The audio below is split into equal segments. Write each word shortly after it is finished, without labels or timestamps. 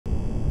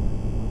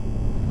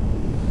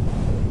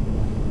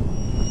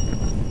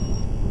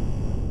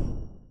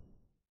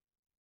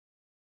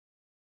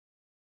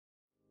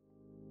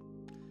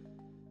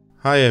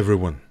Hi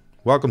everyone,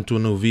 welcome to a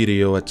new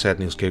video at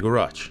Sedney's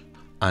Garage.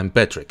 I'm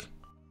Patrick.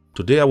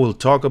 Today I will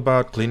talk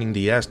about cleaning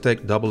the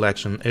AZTEK double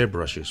action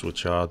airbrushes,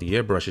 which are the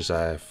airbrushes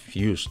I've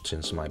used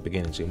since my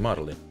beginnings in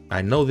modeling.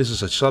 I know this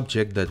is a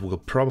subject that will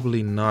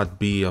probably not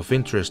be of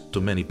interest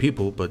to many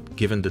people, but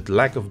given the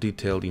lack of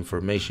detailed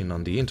information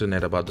on the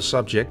internet about the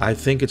subject, I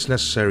think it's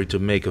necessary to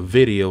make a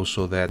video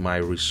so that my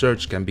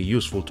research can be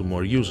useful to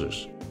more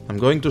users. I'm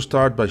going to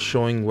start by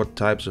showing what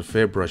types of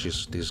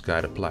airbrushes this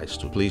guide applies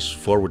to. Please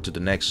forward to the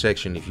next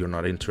section if you're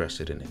not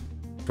interested in it.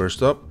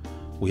 First up,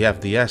 we have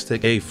the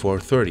AZTEK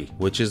A430,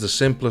 which is the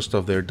simplest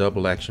of their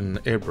double action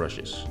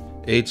airbrushes.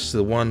 It's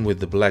the one with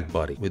the black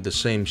body, with the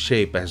same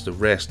shape as the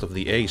rest of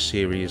the A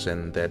series,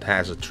 and that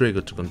has a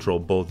trigger to control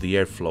both the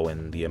airflow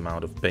and the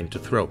amount of paint to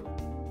throw.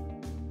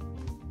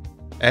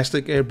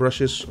 AZTEK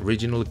airbrushes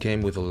originally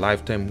came with a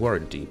lifetime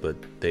warranty, but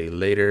they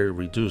later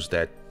reduced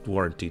that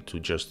warranty to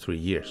just 3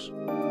 years.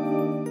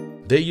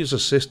 They use a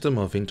system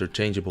of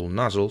interchangeable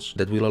nozzles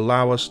that will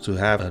allow us to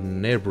have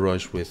an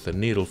airbrush with a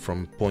needle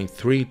from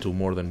 0.3 to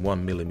more than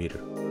 1 millimeter.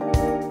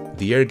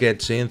 The air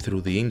gets in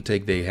through the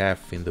intake they have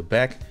in the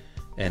back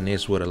and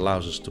is what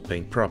allows us to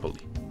paint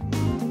properly.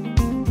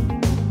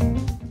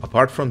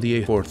 Apart from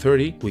the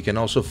A430, we can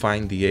also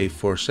find the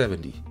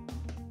A470.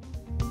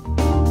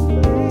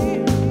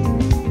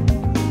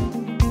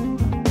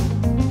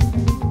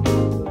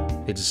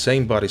 It's the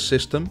same body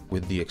system,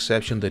 with the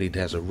exception that it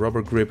has a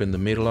rubber grip in the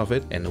middle of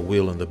it and a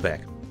wheel on the back.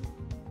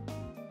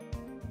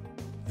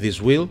 This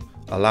wheel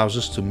allows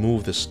us to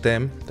move the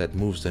stem that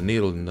moves the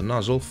needle in the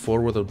nozzle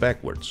forward or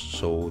backwards,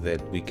 so that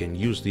we can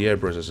use the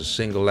airbrush as a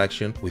single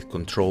action with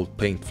controlled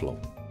paint flow.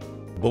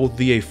 Both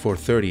the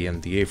A430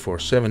 and the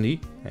A470,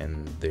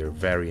 and their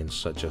variants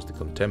such as the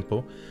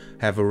Contempo,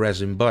 have a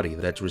resin body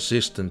that's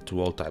resistant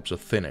to all types of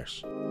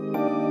thinners.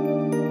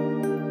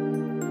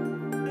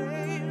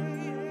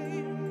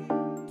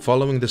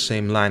 Following the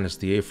same line as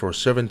the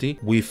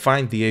A470, we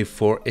find the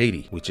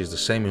A480, which is the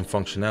same in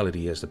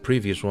functionality as the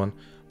previous one,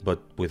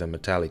 but with a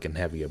metallic and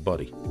heavier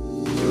body.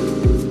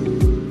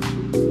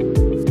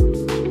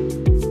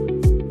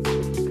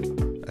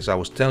 As I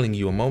was telling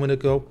you a moment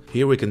ago,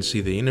 here we can see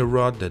the inner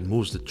rod that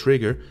moves the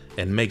trigger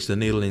and makes the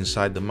needle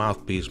inside the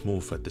mouthpiece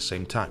move at the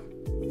same time.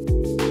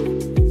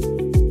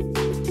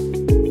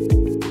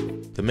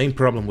 The main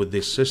problem with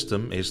this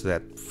system is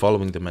that,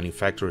 following the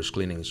manufacturer's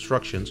cleaning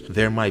instructions,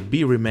 there might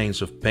be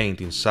remains of paint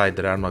inside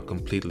that are not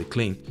completely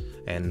clean,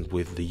 and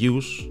with the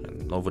use,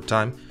 and over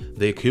time,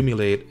 they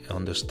accumulate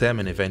on the stem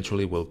and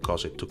eventually will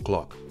cause it to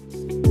clog.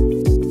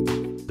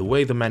 The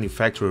way the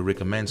manufacturer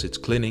recommends its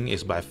cleaning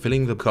is by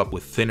filling the cup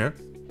with thinner,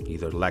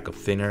 either lacquer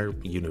thinner,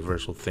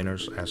 universal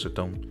thinners,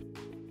 acetone,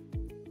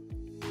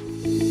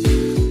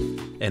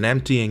 and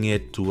emptying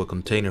it to a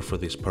container for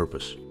this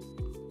purpose.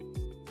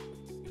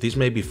 This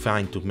may be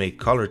fine to make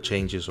color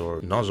changes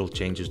or nozzle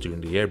changes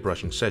during the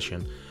airbrushing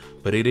session,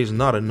 but it is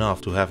not enough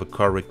to have a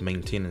correct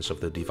maintenance of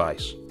the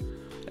device.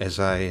 As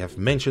I have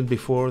mentioned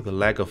before, the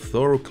lack of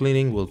thorough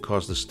cleaning will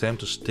cause the stem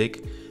to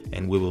stick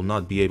and we will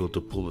not be able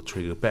to pull the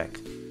trigger back.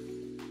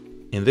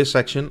 In this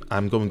section,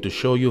 I'm going to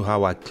show you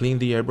how I clean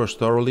the airbrush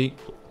thoroughly.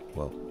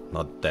 Well,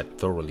 not that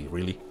thoroughly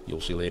really,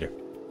 you'll see later.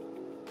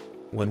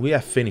 When we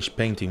have finished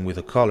painting with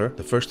a color,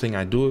 the first thing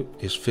I do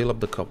is fill up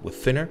the cup with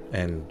thinner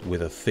and,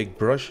 with a thick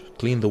brush,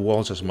 clean the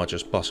walls as much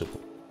as possible.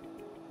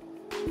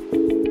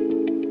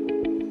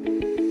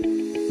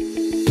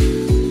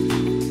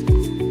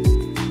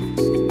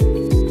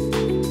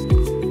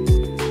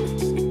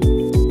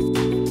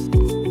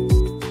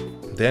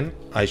 Then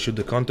I shoot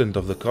the content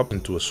of the cup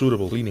into a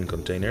suitable cleaning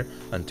container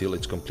until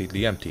it's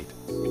completely emptied.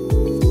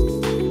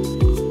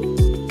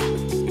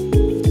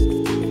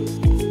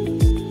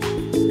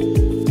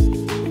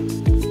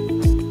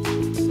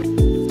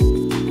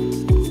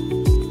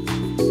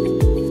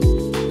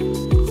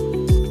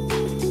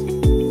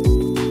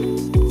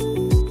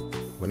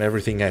 When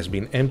everything has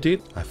been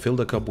emptied, I fill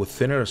the cup with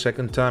thinner a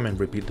second time and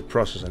repeat the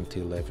process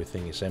until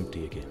everything is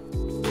empty again.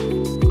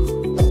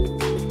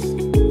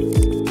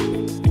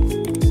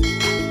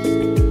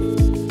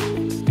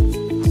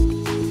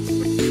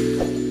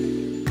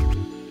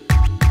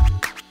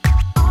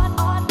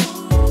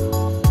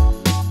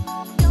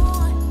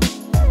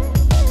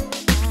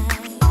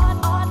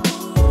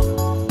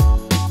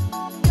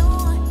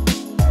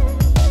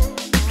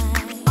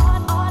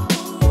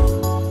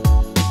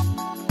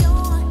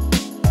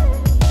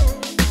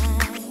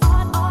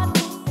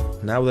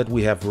 Now that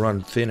we have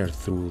run thinner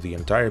through the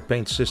entire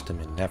paint system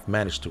and have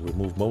managed to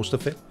remove most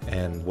of it,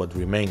 and what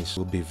remains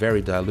will be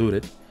very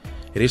diluted,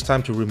 it is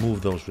time to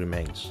remove those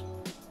remains.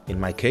 In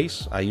my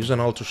case, I use an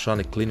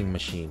ultrasonic cleaning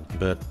machine,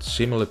 but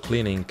similar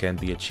cleaning can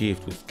be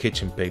achieved with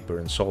kitchen paper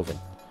and solvent.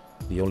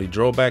 The only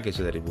drawback is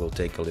that it will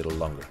take a little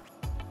longer.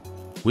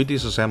 We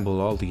disassemble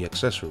all the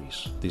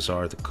accessories. These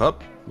are the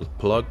cup with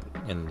plug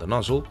and the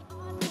nozzle,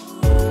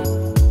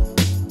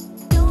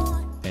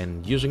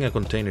 and using a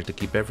container to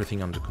keep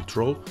everything under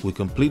control, we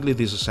completely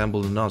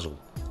disassemble the nozzle,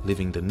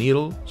 leaving the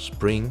needle,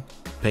 spring,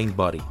 paint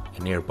body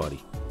and air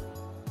body.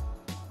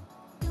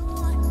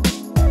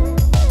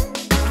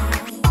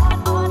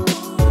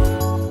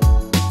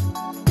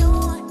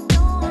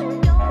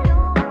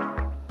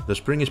 The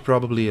spring is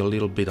probably a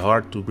little bit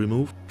hard to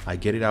remove. I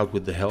get it out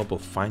with the help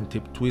of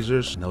fine-tip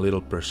tweezers and a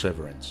little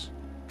perseverance.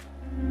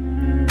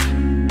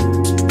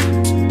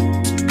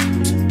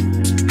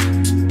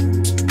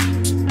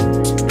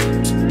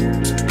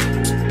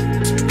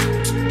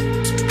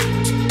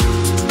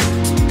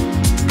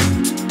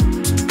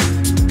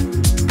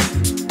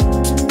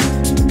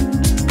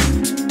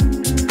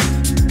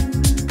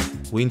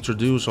 We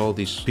introduce all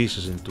these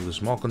pieces into the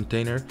small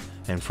container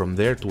and from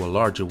there to a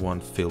larger one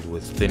filled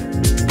with thinner.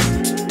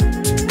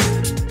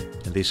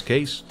 In this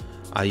case,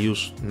 I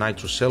use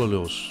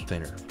nitrocellulose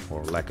thinner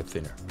or lacquer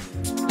thinner.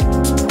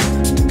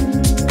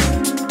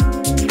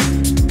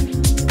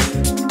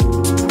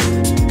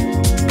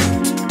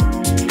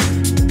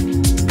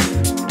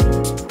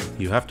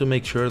 You have to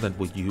make sure that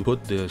when you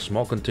put the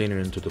small container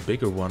into the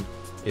bigger one,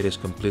 it is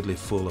completely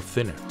full of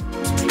thinner.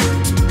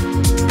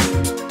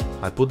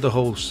 I put the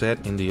whole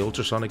set in the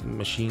ultrasonic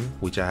machine,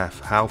 which I have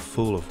half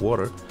full of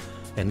water,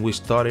 and we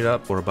start it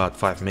up for about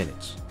 5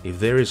 minutes. If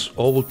there is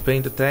old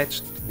paint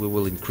attached, we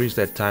will increase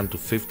that time to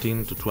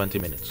 15 to 20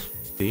 minutes.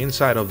 The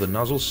inside of the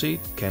nozzle seat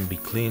can be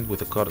cleaned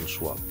with a cotton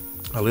swab.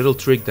 A little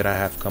trick that I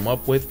have come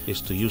up with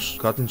is to use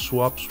cotton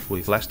swabs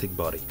with plastic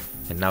body,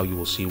 and now you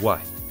will see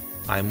why.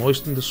 I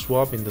moisten the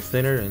swab in the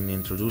thinner and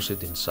introduce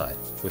it inside.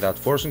 Without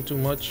forcing too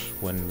much,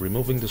 when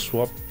removing the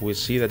swab, we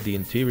see that the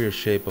interior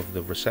shape of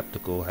the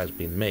receptacle has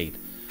been made,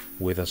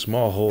 with a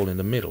small hole in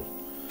the middle.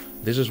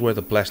 This is where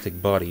the plastic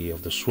body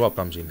of the swab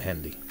comes in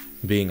handy.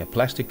 Being a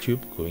plastic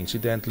tube,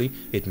 coincidentally,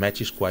 it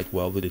matches quite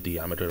well with the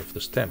diameter of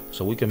the stem,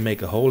 so we can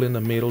make a hole in the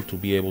middle to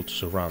be able to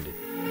surround it.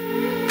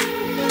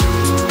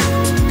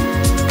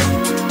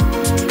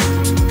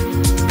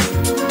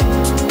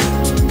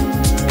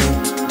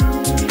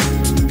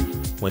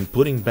 When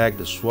putting back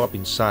the swab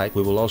inside,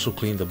 we will also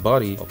clean the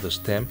body of the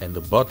stem and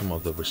the bottom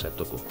of the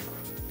receptacle.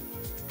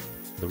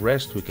 The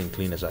rest we can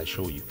clean as I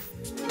show you.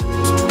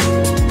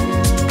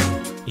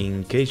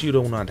 In case you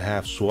do not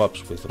have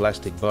swabs with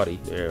plastic body,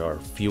 there are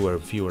fewer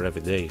and fewer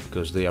every day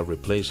because they are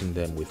replacing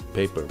them with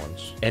paper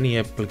ones.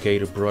 Any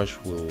applicator brush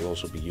will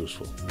also be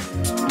useful.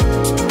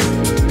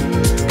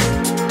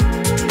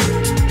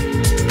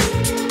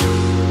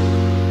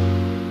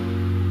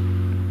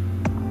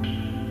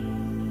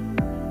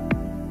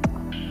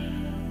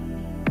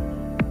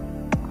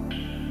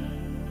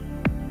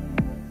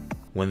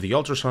 When the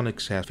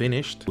ultrasonics have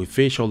finished, we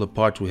fish all the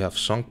parts we have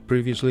sunk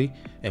previously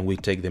and we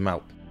take them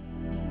out.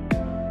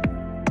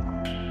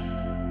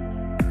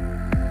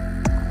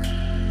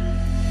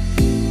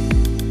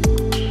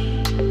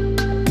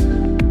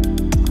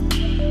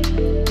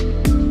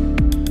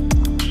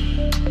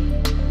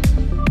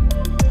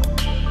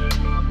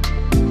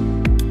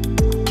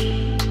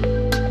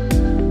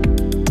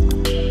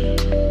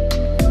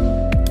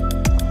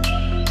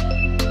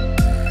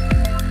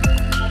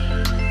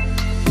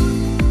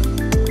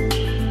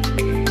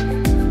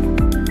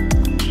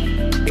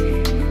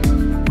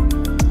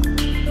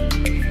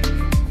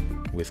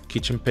 With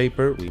kitchen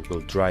paper, we will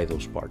dry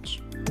those parts.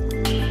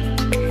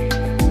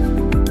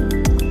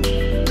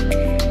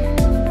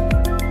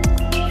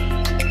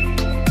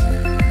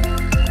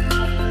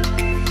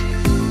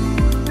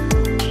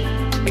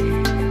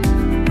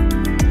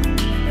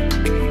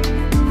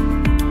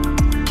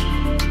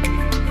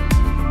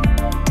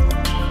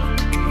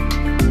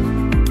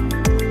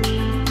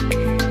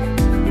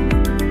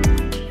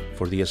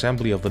 For the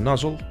assembly of the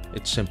nozzle,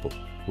 it's simple.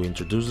 We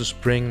introduce the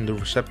spring in the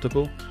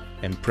receptacle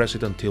and press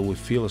it until we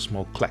feel a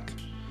small clack.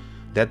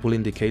 That will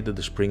indicate that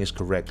the spring is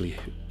correctly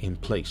in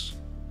place.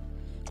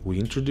 We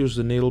introduce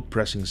the needle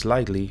pressing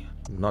slightly,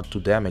 not to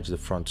damage the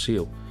front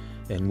seal,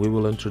 and we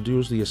will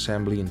introduce the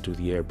assembly into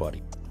the air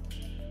body.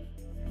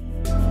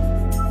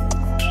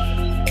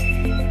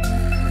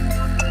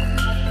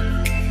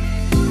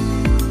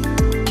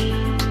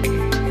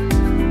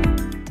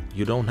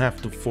 You don't have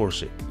to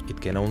force it,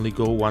 it can only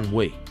go one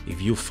way.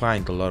 If you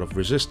find a lot of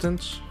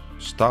resistance,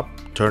 stop,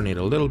 turn it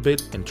a little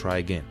bit and try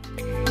again.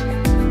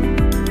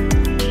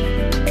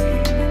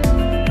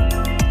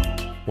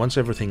 Once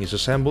everything is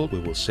assembled, we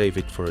will save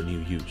it for a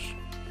new use.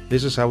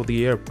 This is how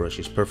the airbrush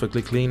is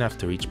perfectly clean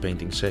after each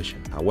painting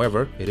session.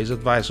 However, it is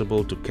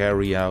advisable to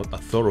carry out a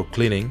thorough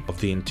cleaning of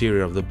the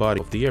interior of the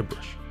body of the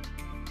airbrush.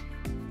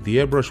 The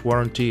airbrush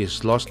warranty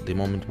is lost the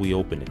moment we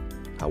open it.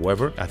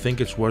 However, I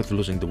think it's worth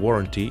losing the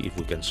warranty if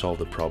we can solve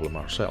the problem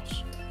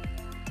ourselves.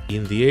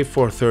 In the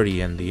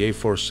A430 and the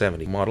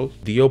A470 model,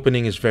 the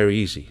opening is very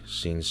easy,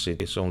 since it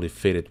is only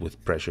fitted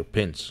with pressure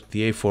pins.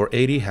 The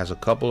A480 has a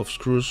couple of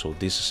screws, so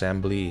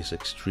disassembly is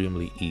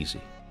extremely easy.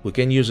 We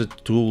can use a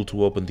tool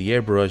to open the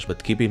airbrush,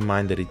 but keep in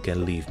mind that it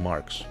can leave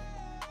marks.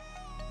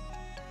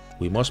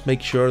 We must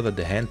make sure that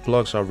the hand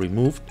plugs are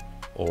removed,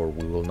 or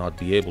we will not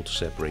be able to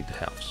separate the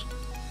halves.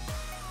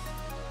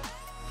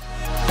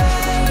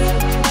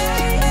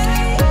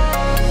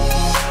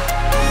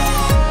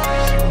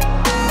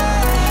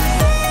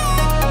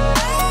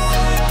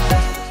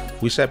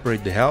 We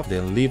separate the half,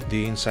 then leave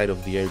the inside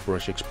of the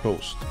airbrush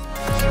exposed.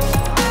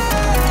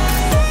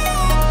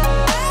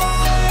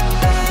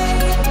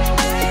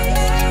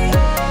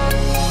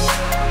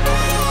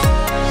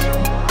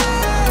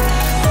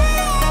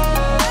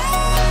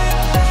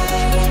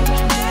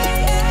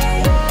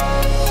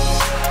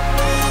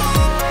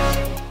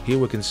 Here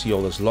we can see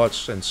all the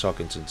slots and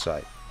sockets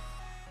inside.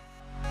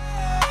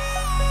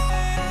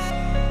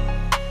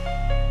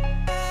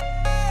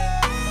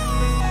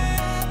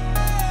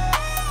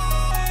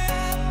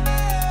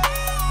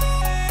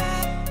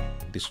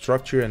 The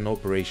structure and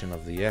operation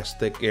of the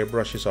AZTEK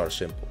airbrushes are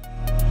simple.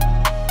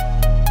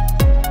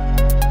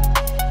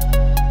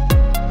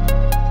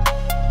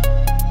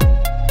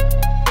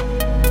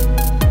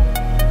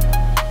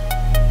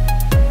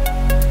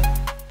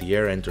 The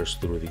air enters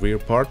through the rear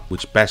part,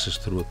 which passes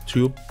through a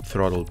tube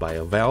throttled by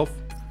a valve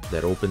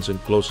that opens and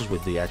closes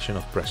with the action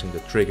of pressing the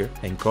trigger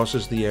and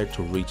causes the air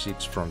to reach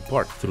its front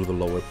part through the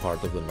lower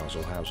part of the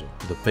nozzle housing.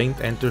 The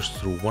paint enters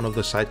through one of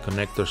the side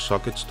connector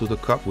sockets to the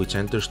cup, which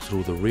enters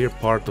through the rear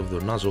part of the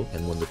nozzle,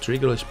 and when the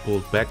trigger is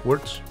pulled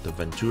backwards, the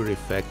Venturi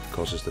effect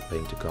causes the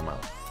paint to come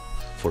out.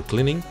 For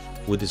cleaning,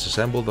 we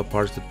disassemble the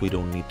parts that we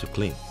don't need to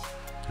clean.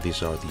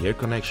 These are the air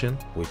connection,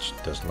 which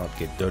does not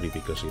get dirty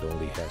because it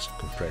only has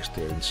compressed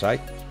air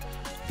inside,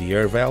 the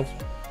air valve,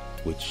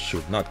 which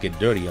should not get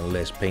dirty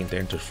unless paint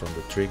enters from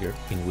the trigger,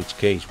 in which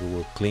case we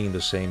will clean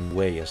the same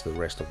way as the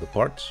rest of the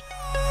parts.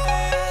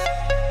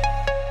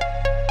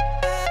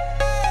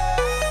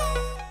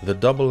 The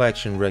double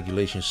action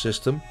regulation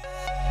system,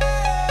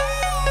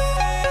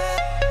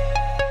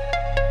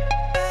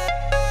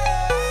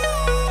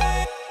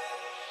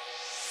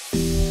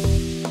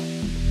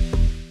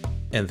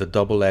 and the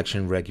double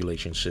action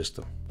regulation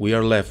system. We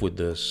are left with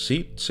the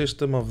seat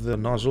system of the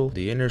nozzle,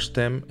 the inner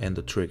stem, and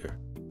the trigger.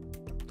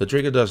 The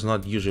trigger does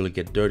not usually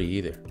get dirty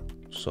either,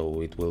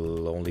 so it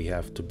will only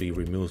have to be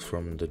removed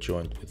from the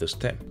joint with the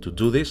stem. To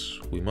do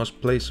this, we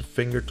must place a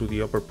finger to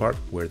the upper part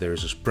where there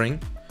is a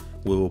spring.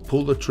 We will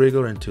pull the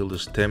trigger until the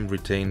stem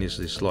retains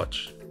the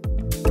sludge.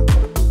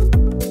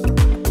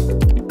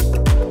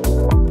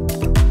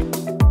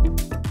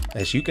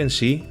 As you can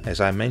see, as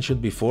I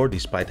mentioned before,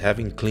 despite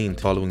having cleaned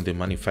following the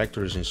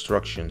manufacturer's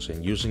instructions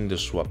and using the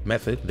swap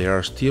method, there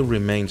are still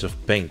remains of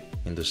paint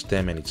in the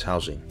stem and its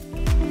housing.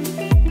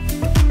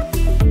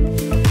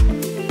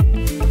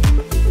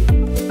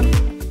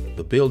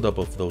 The buildup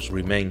of those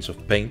remains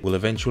of paint will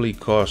eventually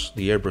cause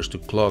the airbrush to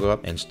clog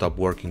up and stop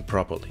working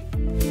properly.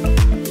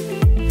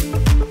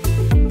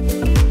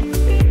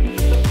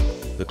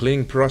 The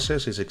cleaning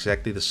process is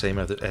exactly the same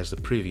as the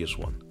previous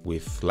one.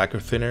 With lacquer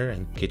thinner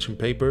and kitchen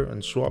paper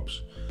and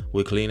swabs,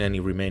 we clean any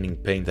remaining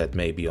paint that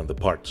may be on the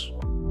parts.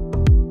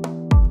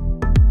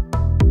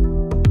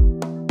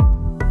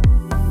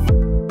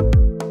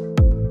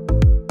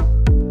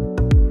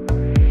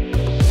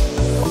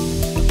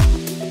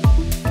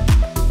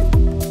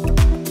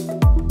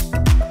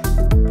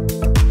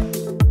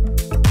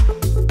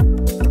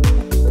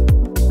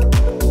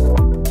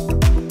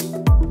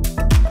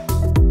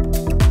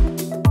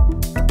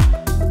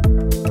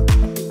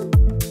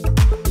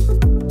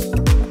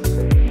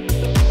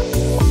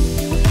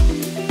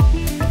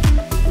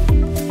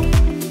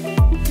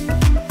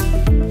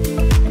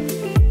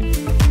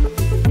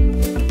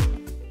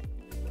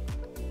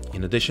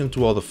 In addition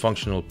to all the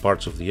functional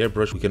parts of the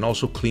airbrush, we can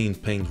also clean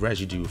paint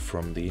residue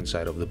from the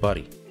inside of the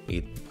body.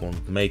 It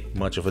won't make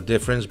much of a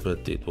difference,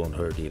 but it won't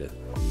hurt either.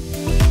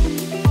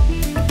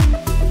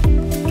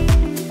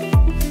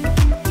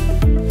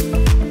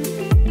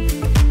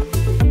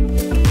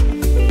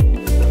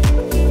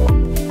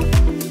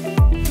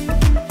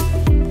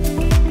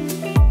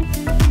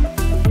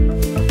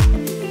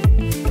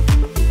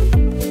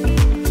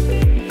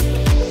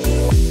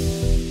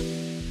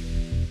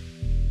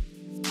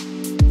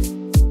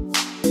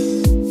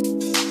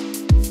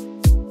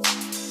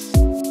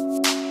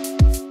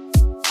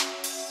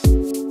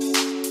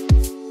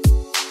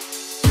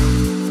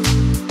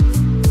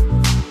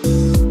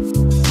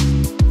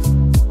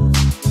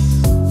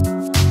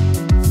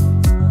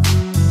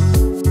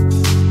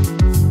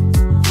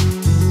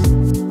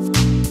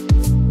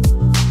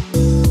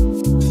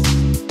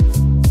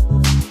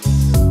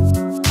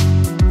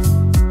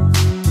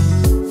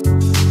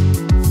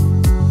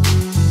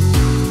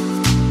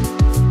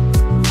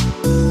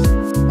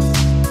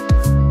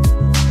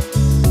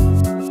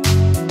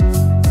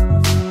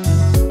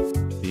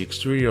 The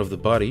exterior of the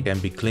body can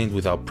be cleaned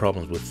without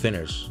problems with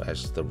thinners,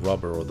 as the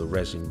rubber or the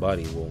resin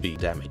body won't be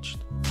damaged.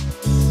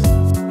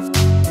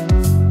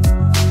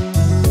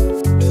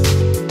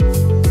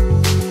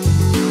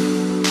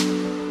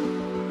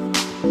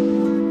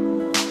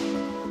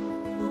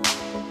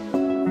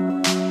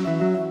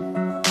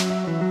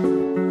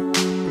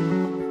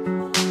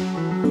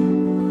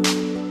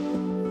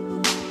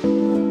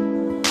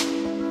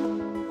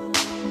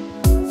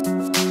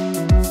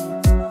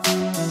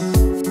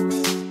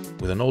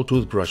 With an old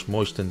toothbrush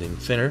moistened in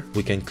thinner,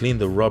 we can clean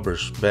the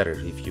rubbers better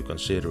if you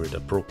consider it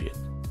appropriate.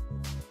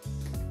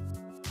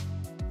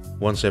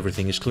 Once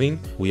everything is clean,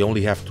 we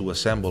only have to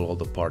assemble all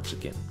the parts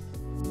again.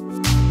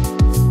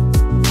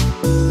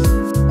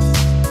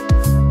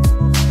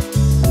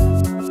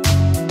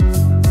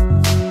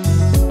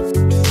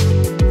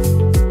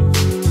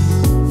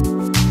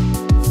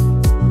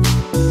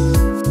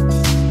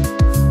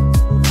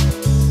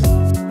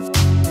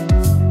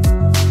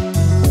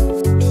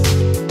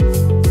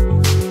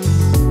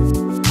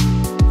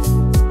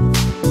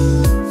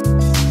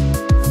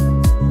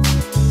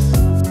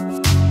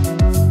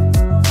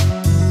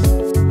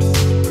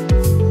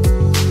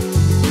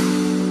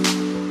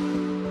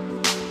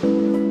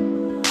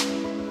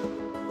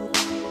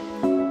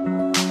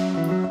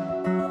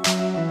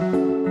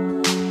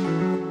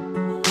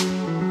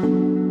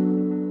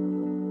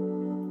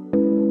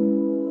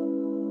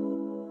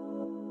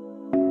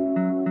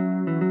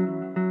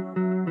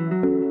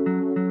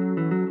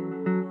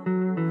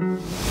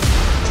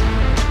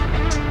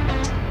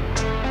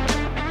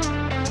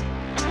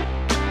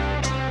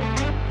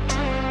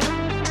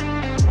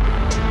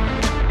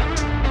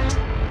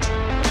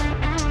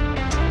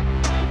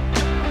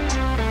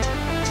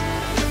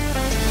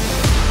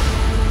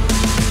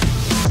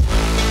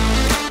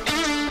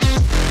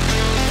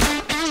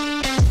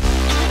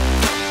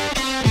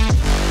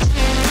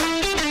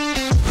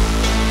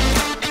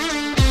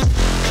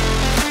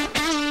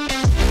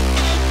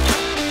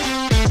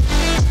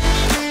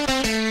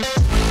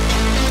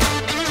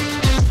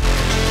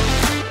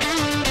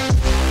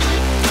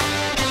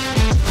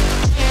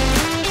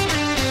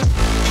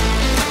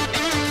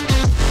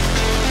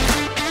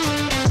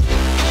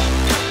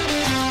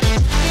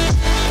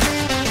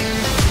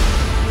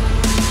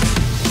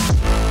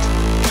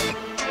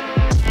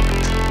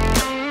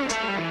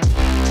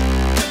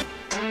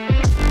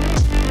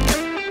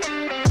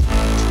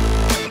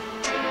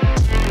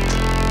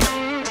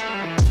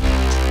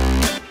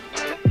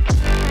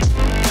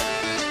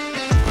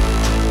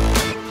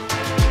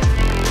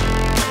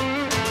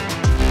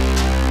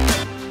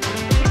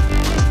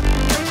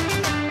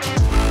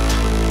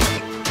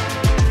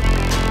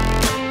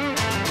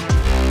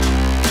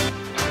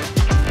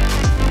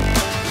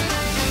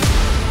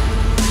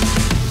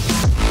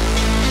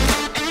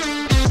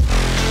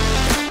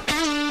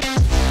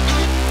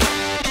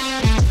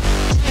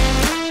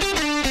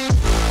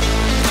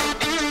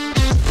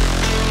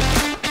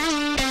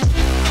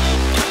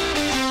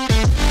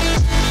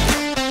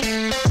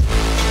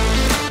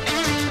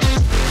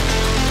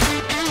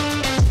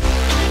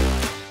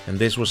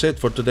 this was it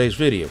for today's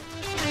video.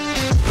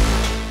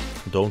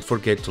 Don't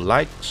forget to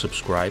like,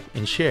 subscribe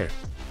and share.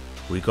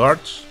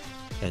 Regards,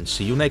 and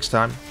see you next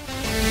time.